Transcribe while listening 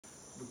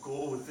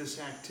goal with this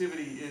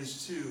activity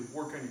is to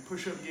work on your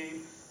push-up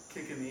game,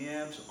 kicking the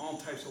abs, all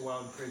types of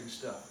wild and crazy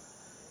stuff.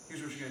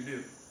 Here's what you're gonna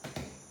do.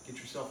 Get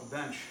yourself a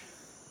bench.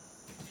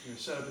 You're gonna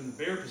set up in the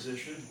bear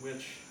position,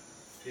 which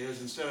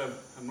is instead of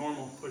a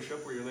normal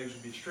push-up where your legs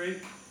would be straight,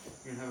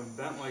 you're gonna have them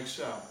bent like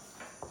so.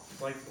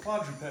 Like the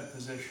quadruped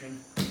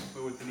position,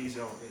 but with the knees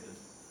elevated.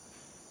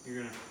 You're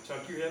gonna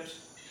tuck your hips,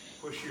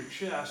 push your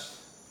chest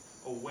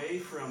away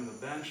from the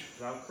bench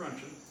without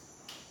crunching,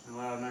 and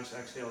allow a nice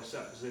exhale to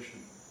set position.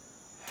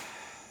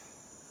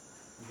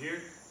 From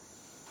here,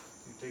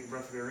 you take a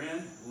breath of air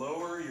in,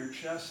 lower your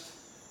chest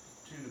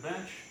to the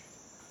bench,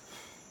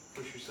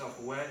 push yourself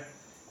away.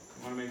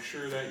 You want to make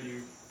sure that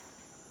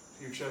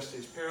your chest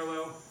stays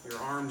parallel. Your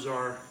arms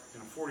are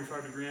in a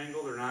 45-degree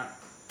angle. They're not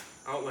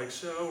out like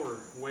so or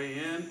way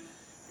in.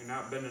 You're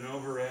not bending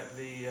over at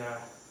the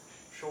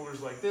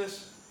shoulders like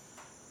this.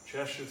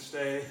 Chest should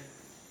stay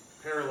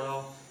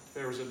parallel. If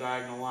there was a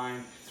diagonal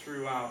line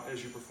throughout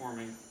as you're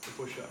performing the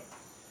push-up.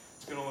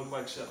 It's going to look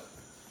like so.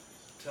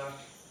 Tuck,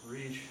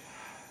 reach,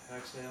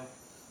 exhale,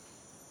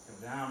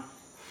 go down,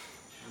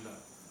 and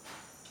up.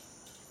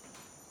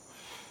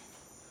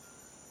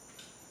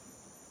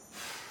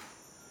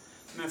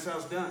 And that's how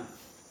it's done.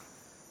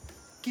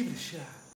 Give it a shot.